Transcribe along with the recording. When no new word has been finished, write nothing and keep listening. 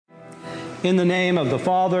In the name of the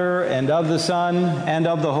Father, and of the Son, and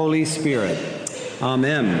of the Holy Spirit.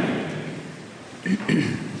 Amen.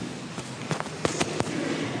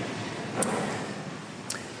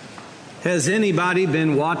 Has anybody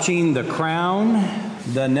been watching The Crown,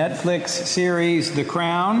 the Netflix series The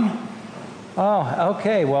Crown? Oh,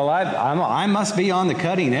 okay. Well, I must be on the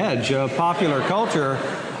cutting edge of popular culture.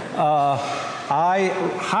 I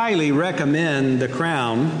highly recommend The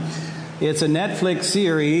Crown. It's a Netflix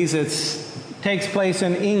series. It takes place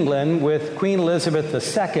in England with Queen Elizabeth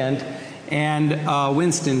II and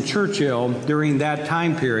Winston Churchill during that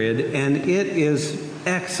time period, and it is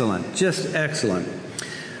excellent, just excellent.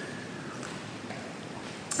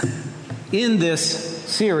 In this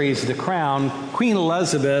series, The Crown, Queen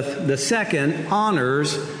Elizabeth II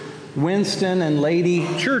honors Winston and Lady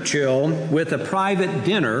Churchill with a private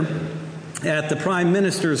dinner at the Prime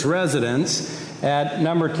Minister's residence at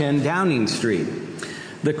number 10 Downing Street.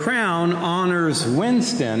 The Crown honors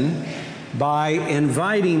Winston by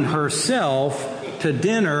inviting herself to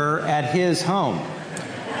dinner at his home.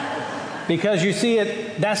 Because you see,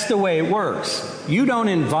 that's the way it works. You don't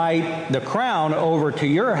invite the Crown over to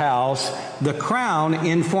your house. The Crown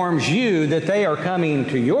informs you that they are coming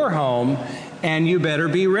to your home, and you better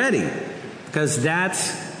be ready, because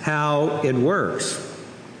that's how it works.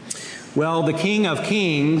 Well, the King of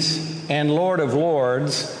Kings and Lord of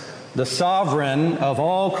Lords, the sovereign of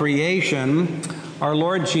all creation, our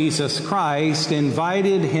Lord Jesus Christ,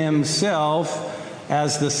 invited himself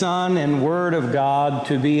as the Son and Word of God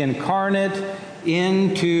to be incarnate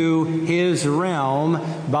into his realm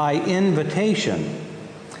by invitation.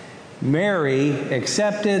 Mary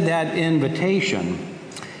accepted that invitation,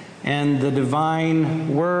 and the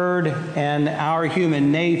divine Word and our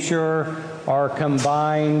human nature are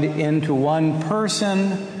combined into one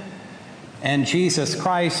person, and Jesus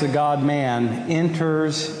Christ, the God-man,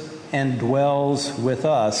 enters and dwells with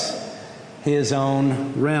us, his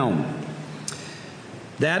own realm.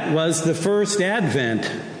 That was the first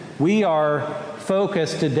Advent. We are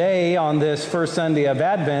focused today on this first Sunday of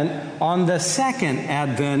Advent on the second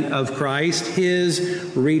Advent of Christ,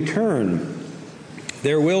 his return.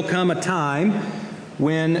 There will come a time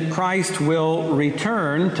when Christ will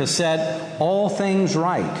return to set all things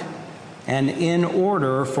right and in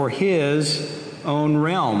order for his own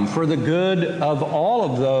realm, for the good of all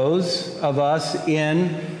of those of us in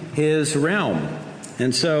his realm.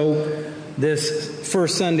 And so this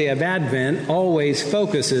first Sunday of Advent always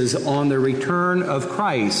focuses on the return of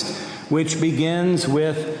Christ, which begins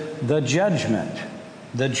with the judgment.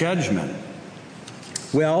 The judgment.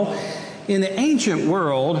 Well, in the ancient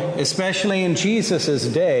world, especially in Jesus'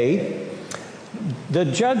 day, the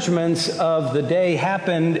judgments of the day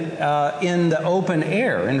happened in the open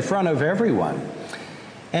air, in front of everyone.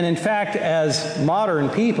 And in fact, as modern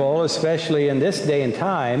people, especially in this day and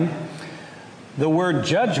time, the word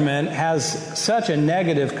judgment has such a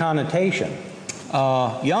negative connotation.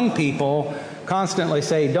 Young people constantly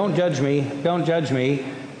say, don't judge me,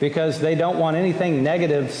 because they don't want anything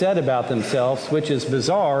negative said about themselves, which is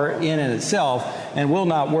bizarre in and itself and will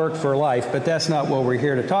not work for life, but that's not what we're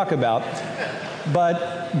here to talk about.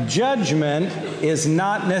 But judgment is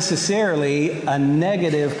not necessarily a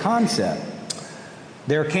negative concept.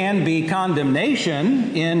 There can be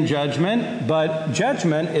condemnation in judgment, but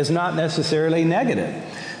judgment is not necessarily negative.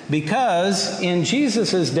 Because in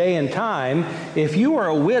Jesus' day and time, if you were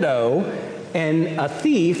a widow and a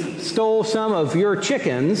thief stole some of your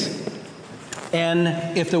chickens,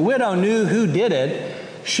 and if the widow knew who did it,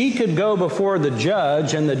 she could go before the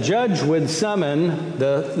judge, and the judge would summon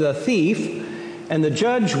the thief, and the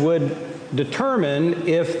judge would determine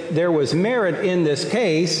if there was merit in this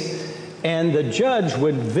case, and the judge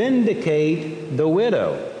would vindicate the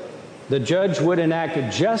widow. The judge would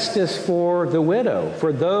enact justice for the widow,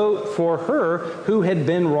 for her who had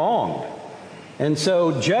been wronged. And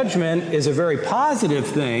so judgment is a very positive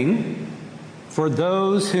thing for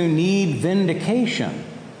those who need vindication,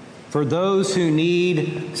 for those who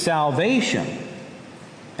need salvation.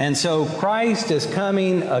 And so Christ is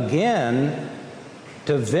coming again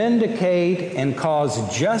to vindicate and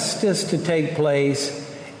cause justice to take place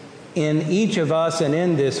in each of us and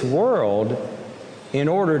in this world in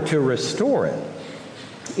order to restore it,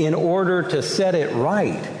 in order to set it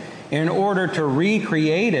right, in order to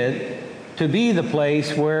recreate it to be the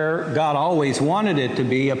place where God always wanted it to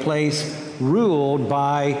be, a place ruled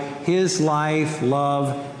by his life,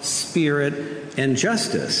 love, spirit, and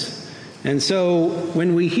justice. And so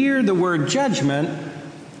when we hear the word judgment,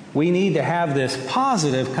 we need to have this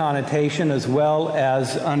positive connotation as well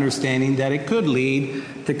as understanding that it could lead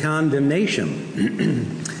to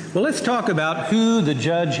condemnation. Well, let's talk about who the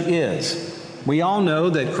judge is. We all know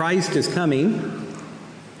that Christ is coming.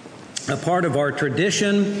 A part of our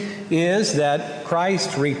tradition is that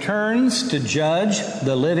Christ returns to judge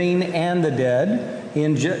the living and the dead.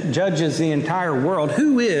 He judges the entire world.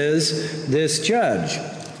 Who is this judge?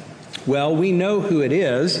 Well, we know who it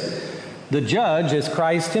is. The judge is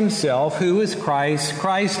Christ himself. Who is Christ?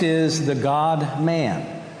 Christ is the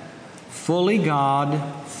God-man, fully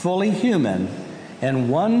God, fully human, and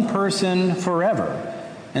one person forever.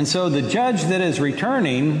 And so the judge that is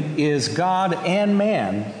returning is God and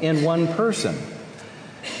man in one person.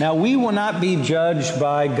 Now, we will not be judged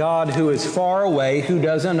by God who is far away, who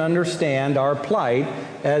doesn't understand our plight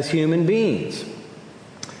as human beings.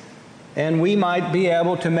 And we might be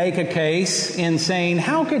able to make a case in saying,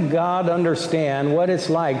 how could God understand what it's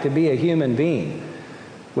like to be a human being?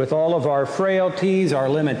 With all of our frailties, our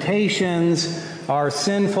limitations, our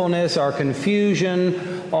sinfulness, our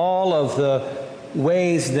confusion, all of the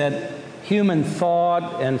ways that human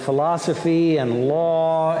thought and philosophy and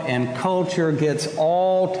law and culture gets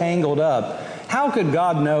all tangled up. How could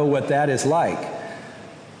God know what that is like?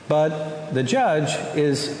 But the judge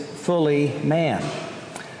is fully man.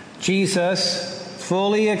 Jesus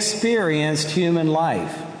fully experienced human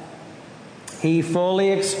life. He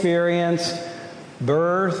fully experienced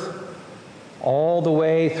birth all the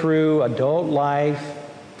way through adult life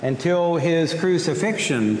until his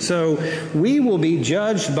crucifixion. So we will be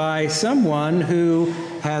judged by someone who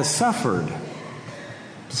has suffered,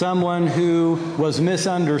 someone who was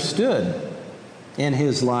misunderstood in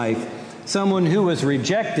his life, someone who was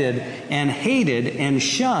rejected and hated and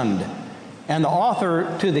shunned. And the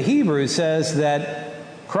author to the Hebrews says that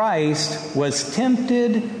Christ was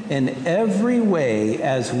tempted in every way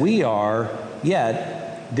as we are,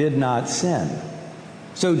 yet did not sin.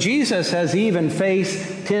 So Jesus has even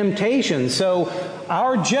faced temptation. So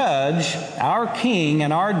our judge, our king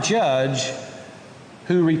and our judge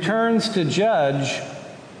who returns to judge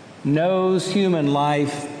knows human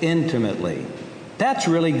life intimately. That's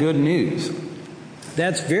really good news.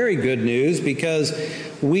 That's very good news because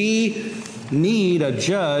we need a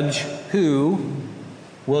judge who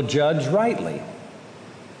will judge rightly,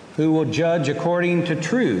 who will judge according to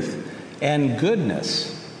truth and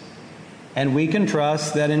goodness. And we can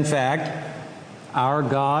trust that, in fact, our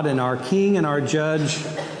God and our King and our Judge,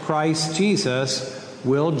 Christ Jesus,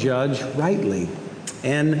 will judge rightly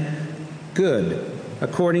and good,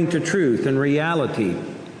 according to truth and reality.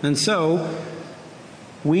 And so,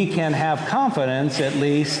 we can have confidence, at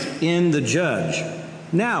least, in the judge.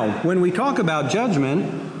 Now, when we talk about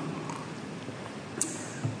judgment,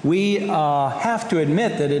 we have to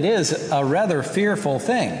admit that it is a rather fearful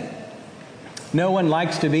thing. No one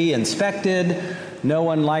likes to be inspected. No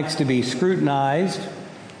one likes to be scrutinized.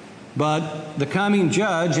 But the coming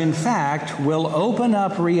judge, in fact, will open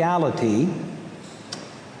up reality,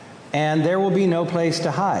 and there will be no place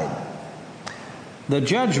to hide. The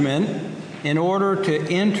judgment, in order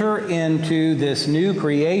to enter into this new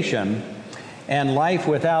creation and life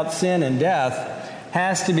without sin and death,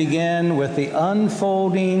 has to begin with the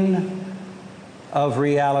unfolding of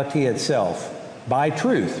reality itself by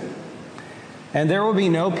truth. And there will be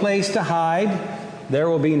no place to hide. There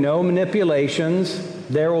will be no manipulations.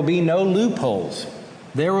 There will be no loopholes.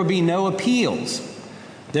 There will be no appeals.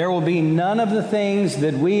 There will be none of the things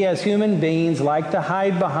that we as human beings like to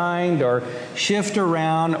hide behind or shift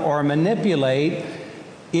around or manipulate.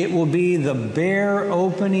 It will be the bare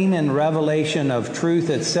opening and revelation of truth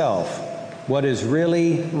itself, what is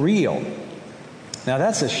really real. Now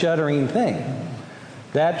that's a shuddering thing.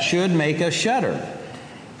 That should make us shudder.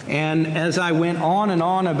 And as I went on and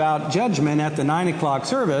on about judgment at the 9 o'clock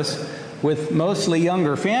service with mostly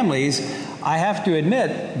younger families, I have to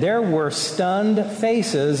admit there were stunned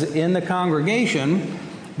faces in the congregation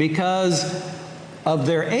because of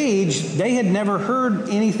their age. They had never heard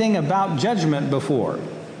anything about judgment before.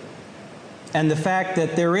 And the fact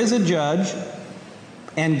that there is a judge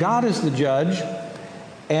and God is the judge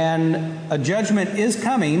and a judgment is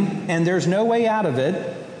coming and there's no way out of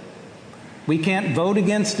it. We can't vote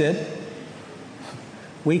against it.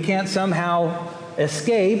 We can't somehow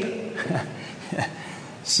escape.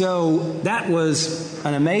 So that was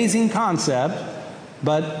an amazing concept,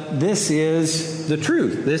 but this is the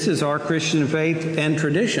truth. This is our Christian faith and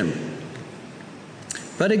tradition.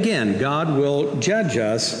 But again, God will judge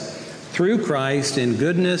us through Christ in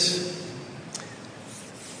goodness,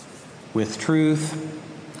 with truth.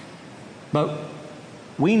 But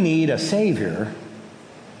we need a Savior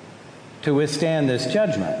to withstand this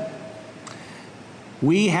judgment.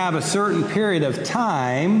 We have a certain period of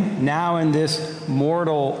time now in this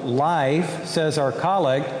mortal life, says our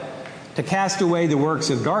collect, to cast away the works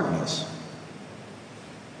of darkness.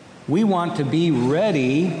 We want to be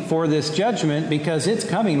ready for this judgment because it's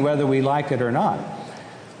coming whether we like it or not.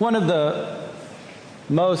 One of the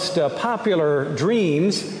most popular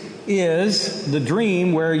dreams is the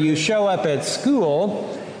dream where you show up at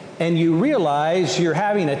school and you realize you're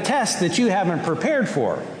having a test that you haven't prepared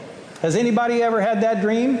for. Has anybody ever had that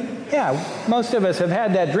dream? Yeah, most of us have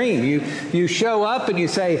had that dream. You show up and you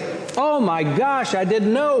say, "Oh my gosh, I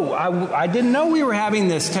didn't know. I didn't know we were having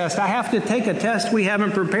this test. I have to take a test we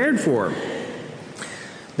haven't prepared for."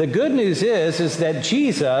 The good news is that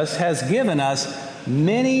Jesus has given us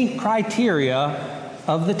many criteria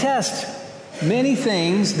of the test. Many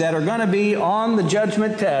things that are going to be on the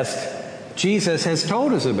judgment test, Jesus has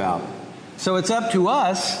told us about. So it's up to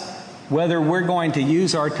us whether we're going to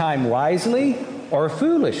use our time wisely or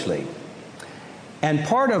foolishly. And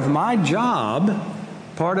part of my job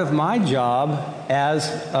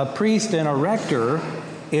as a priest and a rector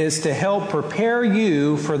is to help prepare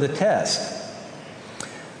you for the test.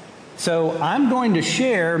 So I'm going to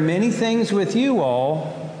share many things with you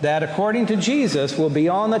all that, according to Jesus, will be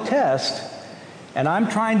on the test, and I'm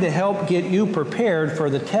trying to help get you prepared for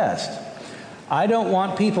the test. I don't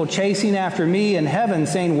want people chasing after me in heaven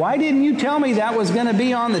saying, "Why didn't you tell me that was going to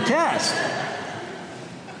be on the test?"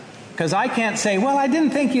 Because I can't say, "Well, I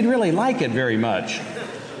didn't think you'd really like it very much.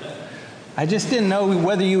 I just didn't know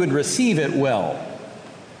whether you would receive it well."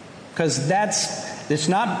 Because it's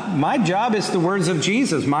not, my job is the words of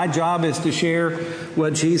Jesus. My job is to share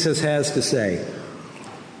what Jesus has to say.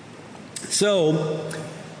 So,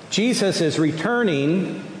 Jesus is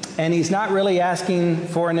returning, and he's not really asking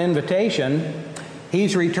for an invitation.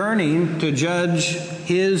 He's returning to judge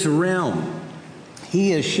his realm.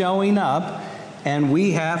 He is showing up, and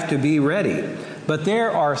we have to be ready. But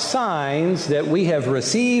there are signs that we have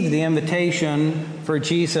received the invitation for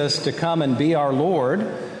Jesus to come and be our Lord,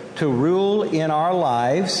 to rule in our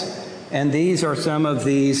lives, and these are some of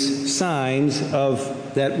these signs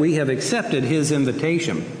that we have accepted his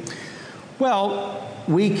invitation. Well,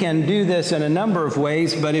 we can do this in a number of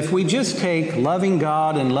ways, but if we just take loving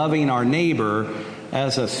God and loving our neighbor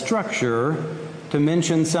as a structure to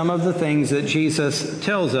mention some of the things that Jesus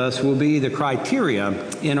tells us will be the criteria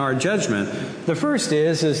in our judgment, the first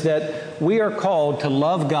is that we are called to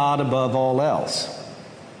love God above all else.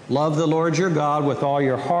 Love the Lord your God with all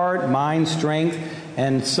your heart, mind, strength,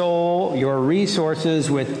 and soul, your resources,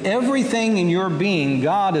 with everything in your being.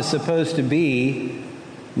 God is supposed to be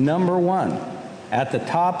number one, at the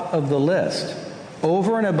top of the list,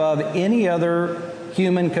 over and above any other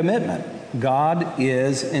human commitment. God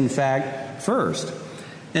is, in fact, first.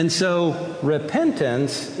 And so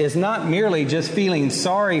repentance is not merely just feeling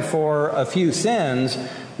sorry for a few sins.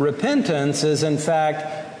 Repentance is, in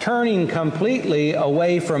fact, turning completely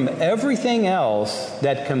away from everything else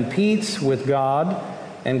that competes with God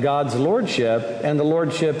and God's lordship and the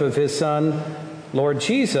lordship of his Son, Lord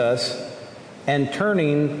Jesus, and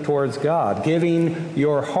turning towards God, giving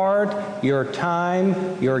your heart, your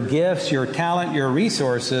time, your gifts, your talent, your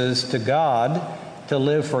resources to God to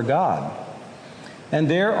live for God. And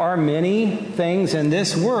there are many things in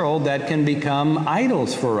this world that can become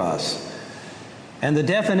idols for us. And the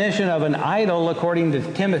definition of an idol, according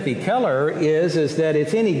to Timothy Keller, is that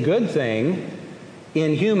it's any good thing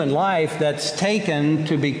in human life that's taken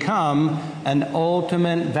to become an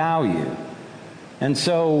ultimate value. And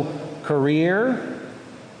so career,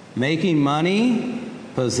 making money,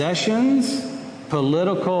 possessions,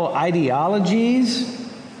 political ideologies,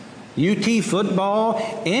 UT football,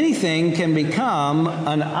 anything can become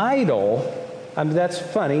an idol. That's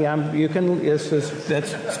funny.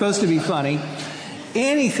 That's supposed to be funny.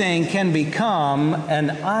 Anything can become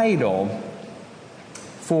an idol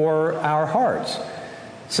for our hearts.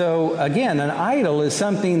 So again, an idol is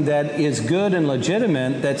something that is good and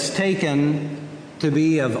legitimate, that's taken to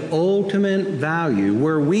be of ultimate value,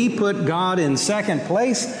 where we put God in second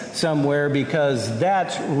place somewhere, because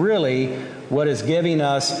that's really what is giving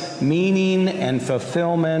us meaning and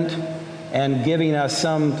fulfillment and giving us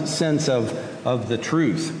some sense of the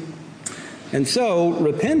truth. And so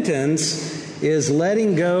repentance is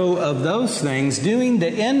letting go of those things, doing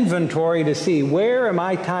the inventory to see, where am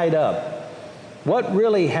I tied up? What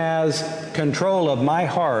really has control of my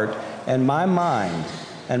heart and my mind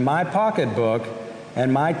and my pocketbook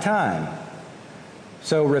and my time?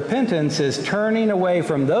 So repentance is turning away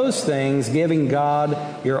from those things, giving God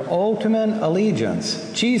your ultimate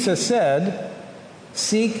allegiance. Jesus said,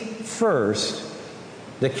 "Seek first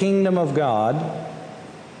the kingdom of God,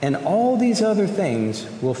 and all these other things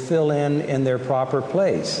will fill in their proper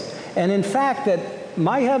place." And in fact, that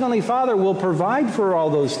my Heavenly Father will provide for all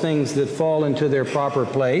those things that fall into their proper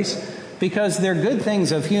place, because they're good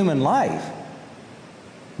things of human life.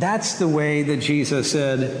 That's the way that Jesus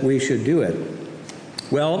said we should do it.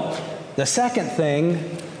 Well, the second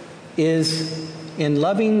thing is, in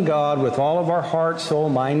loving God with all of our heart, soul,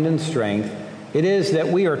 mind, and strength, it is that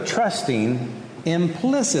we are trusting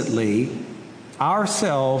implicitly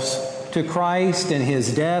ourselves to Christ and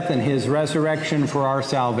His death and His resurrection for our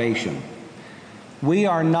salvation. We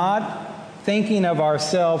are not thinking of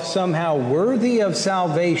ourselves somehow worthy of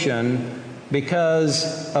salvation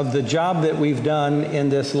because of the job that we've done in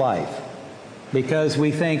this life. Because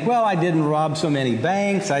we think, well, I didn't rob so many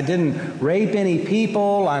banks, I didn't rape any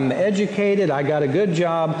people, I'm educated, I got a good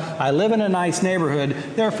job, I live in a nice neighborhood,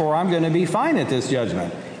 therefore I'm going to be fine at this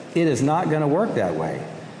judgment. It is not going to work that way,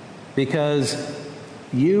 because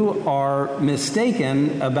you are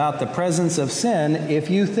mistaken about the presence of sin if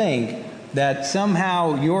you think that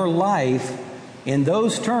somehow your life in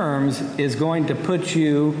those terms is going to put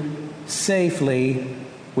you safely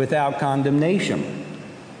without condemnation.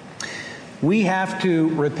 We have to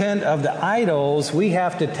repent of the idols. We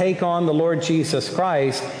have to take on the Lord Jesus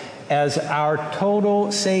Christ as our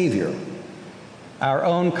total Savior. Our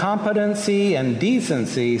own competency and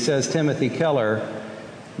decency, says Timothy Keller,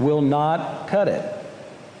 will not cut it.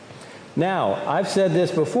 Now, I've said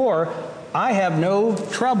this before, I have no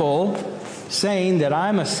trouble saying that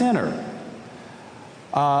I'm a sinner.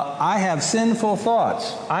 I have sinful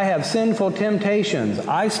thoughts. I have sinful temptations.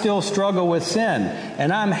 I still struggle with sin.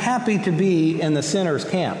 And I'm happy to be in the sinner's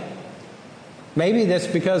camp. Maybe that's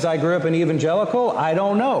because I grew up an evangelical. I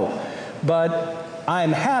don't know. But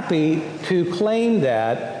I'm happy to claim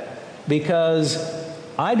that, because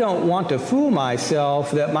I don't want to fool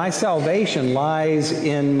myself that my salvation lies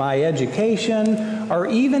in my education or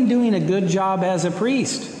even doing a good job as a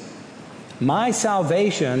priest. My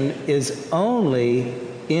salvation is only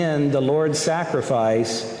in the Lord's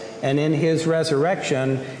sacrifice and in His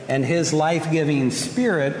resurrection and His life-giving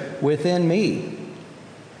Spirit within me.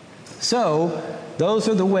 So, those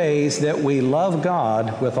are the ways that we love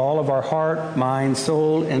God with all of our heart, mind,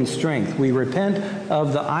 soul, and strength. We repent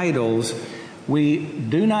of the idols. We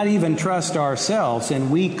do not even trust ourselves, and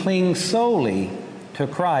we cling solely to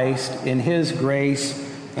Christ in His grace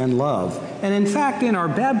and love. And in fact, in our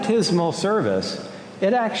baptismal service,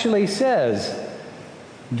 it actually says,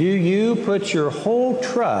 do you put your whole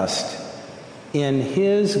trust in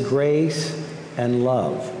His grace and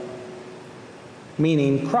love?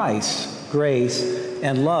 Meaning Christ's grace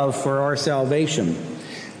and love for our salvation.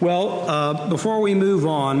 Well, before we move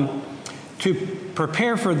on, to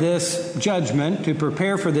prepare for this judgment, to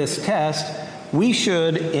prepare for this test, we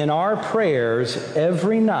should, in our prayers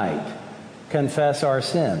every night, confess our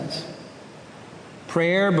sins.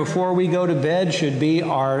 Prayer before we go to bed should be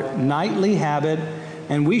our nightly habit,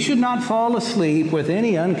 and we should not fall asleep with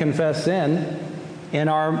any unconfessed sin in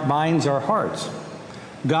our minds or hearts.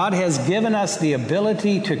 God has given us the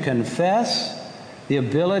ability to confess, the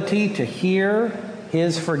ability to hear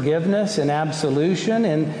His forgiveness and absolution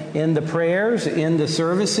in the prayers, in the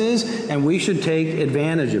services, and we should take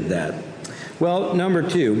advantage of that. Well, number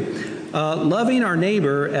 2, loving our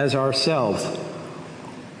neighbor as ourselves.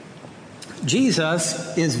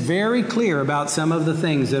 Jesus is very clear about some of the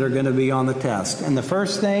things that are going to be on the test. And the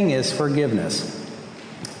first thing is forgiveness.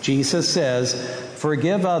 Jesus says,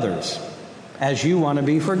 forgive others as you want to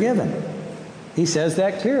be forgiven. He says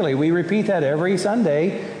that clearly. We repeat that every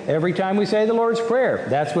Sunday, every time we say the Lord's Prayer.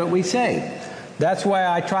 That's what we say. That's why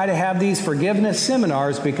I try to have these forgiveness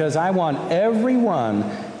seminars, because I want everyone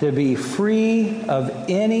to be free of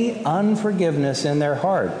any unforgiveness in their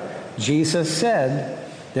heart. Jesus said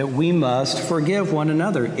that we must forgive one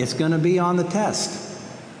another. It's going to be on the test.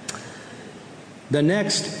 The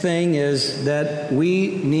next thing is that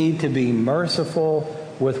we need to be merciful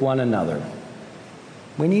with one another.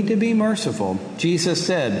 We need to be merciful. Jesus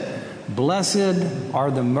said, blessed are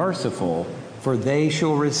the merciful, for they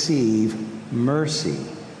shall receive mercy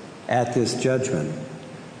at this judgment.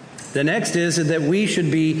 The next is that we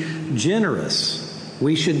should be generous.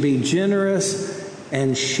 We should be generous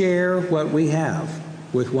and share what we have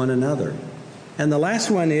with one another. And the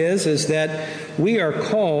last one is that we are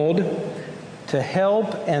called to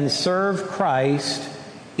help and serve Christ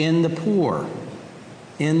in the poor,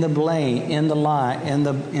 in the blind, in the blind,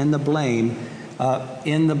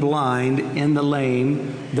 in the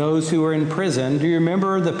lame, those who are in prison. Do you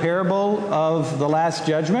remember the parable of the Last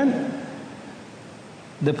Judgment?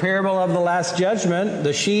 The parable of the Last Judgment,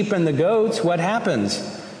 the sheep and the goats, what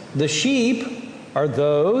happens? The sheep are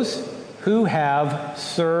those who have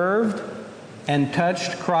served and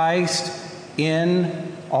touched Christ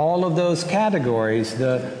in all of those categories,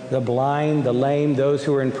 the blind, the lame, those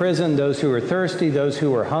who are in prison, those who are thirsty, those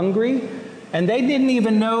who are hungry. And they didn't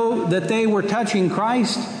even know that they were touching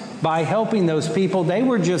Christ by helping those people. They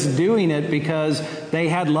were just doing it because they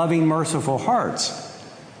had loving, merciful hearts.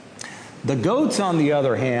 The goats, on the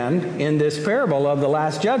other hand, in this parable of the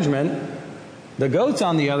Last Judgment, the goats,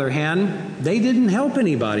 on the other hand, they didn't help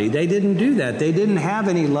anybody. They didn't do that. They didn't have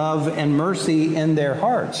any love and mercy in their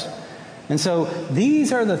hearts. And so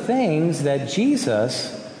these are the things that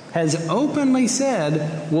Jesus has openly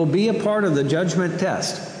said will be a part of the judgment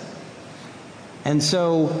test. And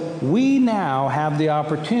so we now have the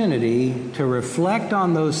opportunity to reflect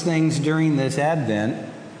on those things during this Advent,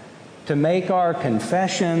 to make our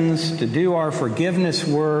confessions, to do our forgiveness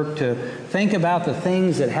work, to think about the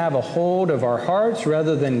things that have a hold of our hearts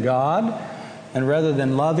rather than God, and rather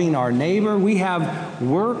than loving our neighbor. We have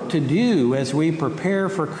work to do as we prepare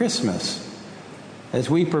for Christmas, as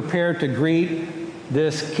we prepare to greet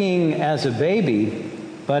this King as a baby.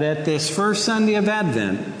 But at this first Sunday of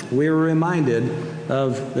Advent, we are reminded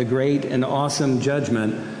of the great and awesome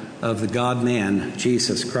judgment of the God-man,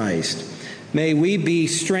 Jesus Christ. May we be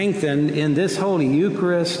strengthened in this Holy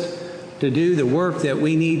Eucharist to do the work that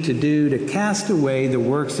we need to do to cast away the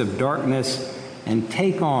works of darkness and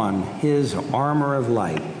take on His armor of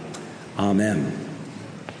light. Amen.